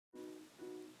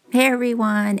Hey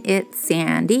everyone, it's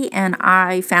Sandy, and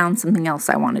I found something else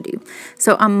I want to do.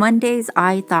 So on Mondays,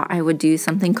 I thought I would do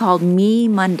something called Me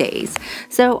Mondays.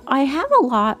 So I have a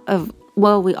lot of,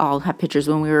 well, we all have pictures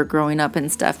when we were growing up and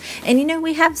stuff. And you know,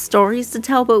 we have stories to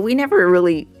tell, but we never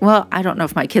really, well, I don't know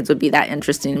if my kids would be that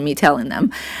interested in me telling them.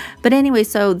 But anyway,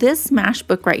 so this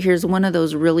Smashbook right here is one of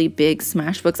those really big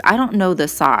Smashbooks. I don't know the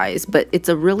size, but it's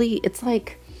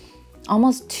like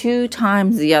almost 2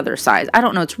 times the other size. I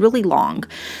don't know. It's really long.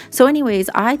 So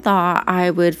anyways, I thought I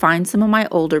would find some of my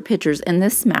older pictures. In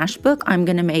this Smashbook, I'm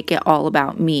going to make it all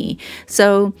about me.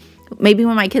 So maybe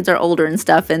when my kids are older and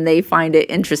stuff and they find it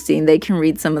interesting, they can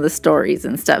read some of the stories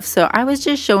and stuff. So I was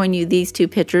just showing you these 2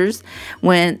 pictures.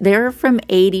 When they're from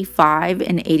 85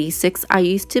 and 86, I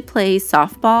used to play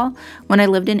softball when I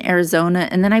lived in Arizona.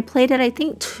 And then I played it, I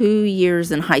think, 2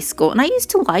 years in high school. And I used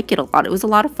to like it a lot. It was a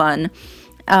lot of fun.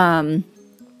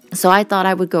 So I thought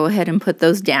I would go ahead and put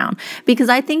those down because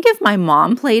I think if my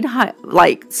mom played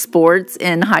sports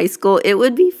in high school, it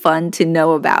would be fun to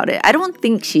know about it. I don't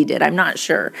think she did. I'm not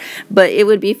sure, but it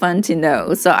would be fun to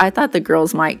know. So I thought the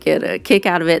girls might get a kick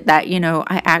out of it that, you know,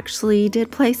 I actually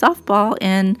did play softball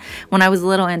when I was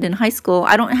little and in high school.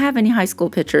 I don't have any high school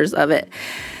pictures of it.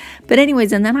 But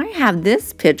anyways, and then I have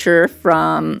this picture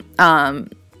from,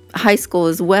 high school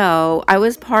as well. I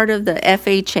was part of the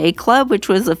FHA club, which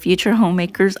was the Future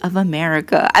Homemakers of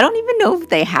America. I don't even know if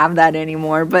they have that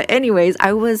anymore, but anyways,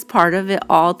 I was part of it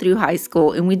all through high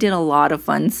school and we did a lot of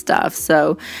fun stuff.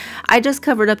 So I just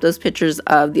covered up those pictures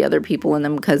of the other people in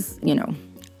them because, you know,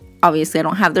 obviously I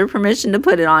don't have their permission to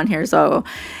put it on here. So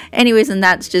anyways, and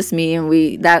that's just me,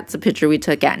 and that's a picture we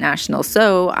took at National.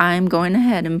 So I'm going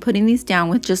ahead and putting these down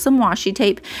with just some washi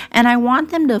tape, and I want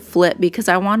them to flip because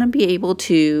I want to be able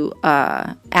to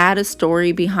add a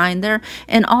story behind there.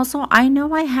 And also I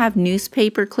know I have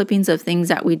newspaper clippings of things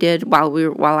that we did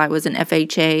while I was in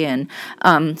FHA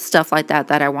and stuff like that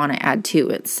I want to add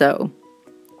to it. So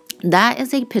that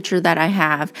is a picture that I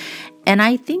have, and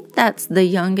I think that's the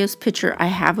youngest picture I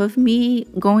have of me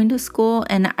going to school.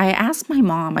 And I asked my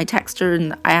mom, I texted her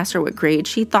and I asked her what grade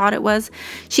she thought it was.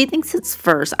 She thinks it's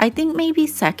first. I think maybe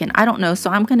second. I don't know. So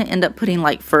I'm going to end up putting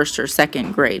like first or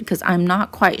second grade because I'm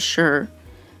not quite sure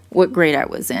what grade I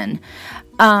was in.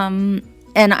 And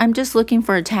I'm just looking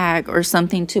for a tag or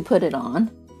something to put it on.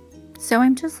 So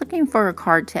I'm just looking for a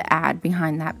card to add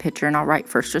behind that picture, and I'll write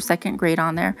first or second grade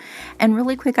on there. And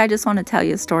really quick, I just want to tell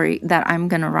you a story that I'm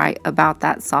going to write about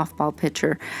that softball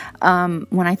picture.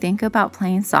 When I think about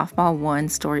playing softball, one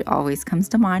story always comes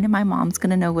to mind, and my mom's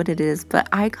going to know what it is. But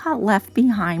I got left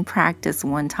behind practice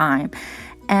one time,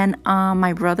 and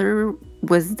my brother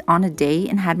was on a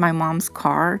date and had my mom's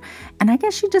car, and I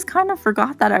guess she just kind of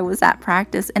forgot that I was at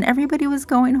practice, and everybody was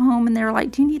going home and they were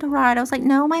like, do you need a ride? I was like,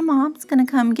 no, my mom's gonna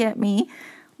come get me.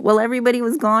 Well, everybody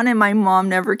was gone and my mom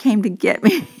never came to get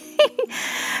me.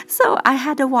 So I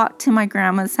had to walk to my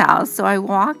grandma's house. So I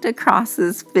walked across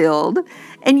this field,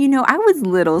 and you know, I was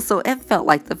little, so it felt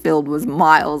like the field was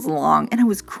miles long, and I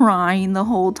was crying the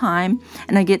whole time.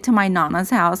 And I get to my Nana's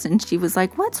house and she was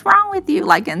like, what's wrong with you?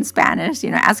 Like in Spanish,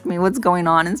 you know, ask me what's going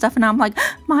on and stuff. And I'm like,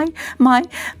 my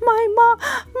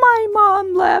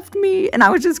mom left me. And I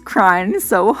was just crying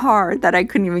so hard that I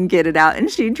couldn't even get it out. And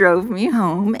she drove me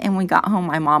home, and we got home,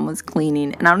 my mom was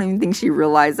cleaning, and I don't even think she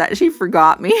realized that she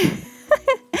forgot me.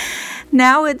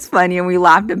 Now it's funny and we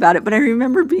laughed about it, but I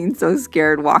remember being so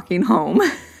scared walking home.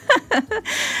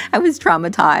 I was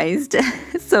traumatized.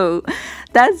 So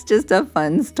that's just a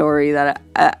fun story that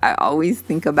I always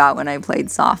think about when I played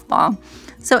softball.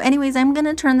 So anyways, I'm going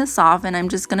to turn this off, and I'm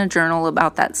just going to journal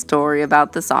about that story,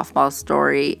 about the softball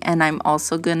story. And I'm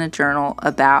also going to journal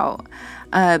about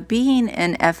being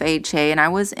in FHA, and I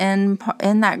was in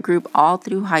that group all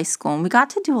through high school, and we got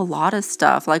to do a lot of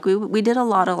stuff. Like we did a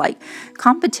lot of like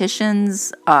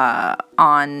competitions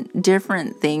on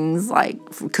different things, like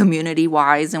community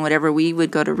wise and whatever. We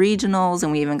would go to regionals,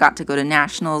 and we even got to go to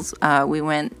nationals. We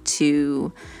went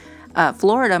to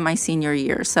Florida my senior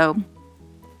year. So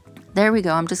there we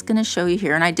go. I'm just going to show you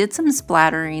here. And I did some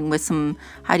splattering with some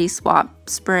Heidi Swap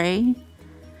spray.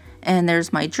 And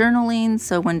there's my journaling,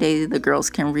 so one day the girls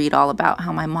can read all about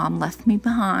how my mom left me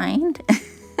behind.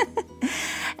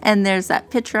 And there's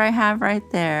that picture I have right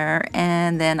there.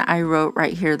 And then I wrote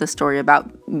right here the story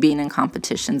about being in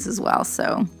competitions as well.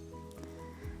 So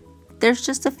there's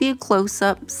just a few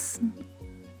close-ups.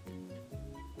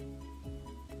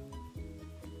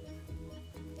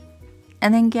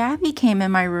 And then Gabby came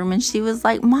in my room and she was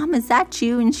like, Mom, is that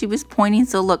you? And she was pointing.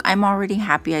 So look, I'm already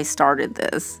happy I started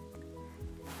this.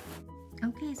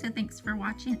 Okay, so thanks for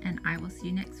watching, and I will see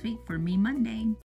you next week for Me Monday.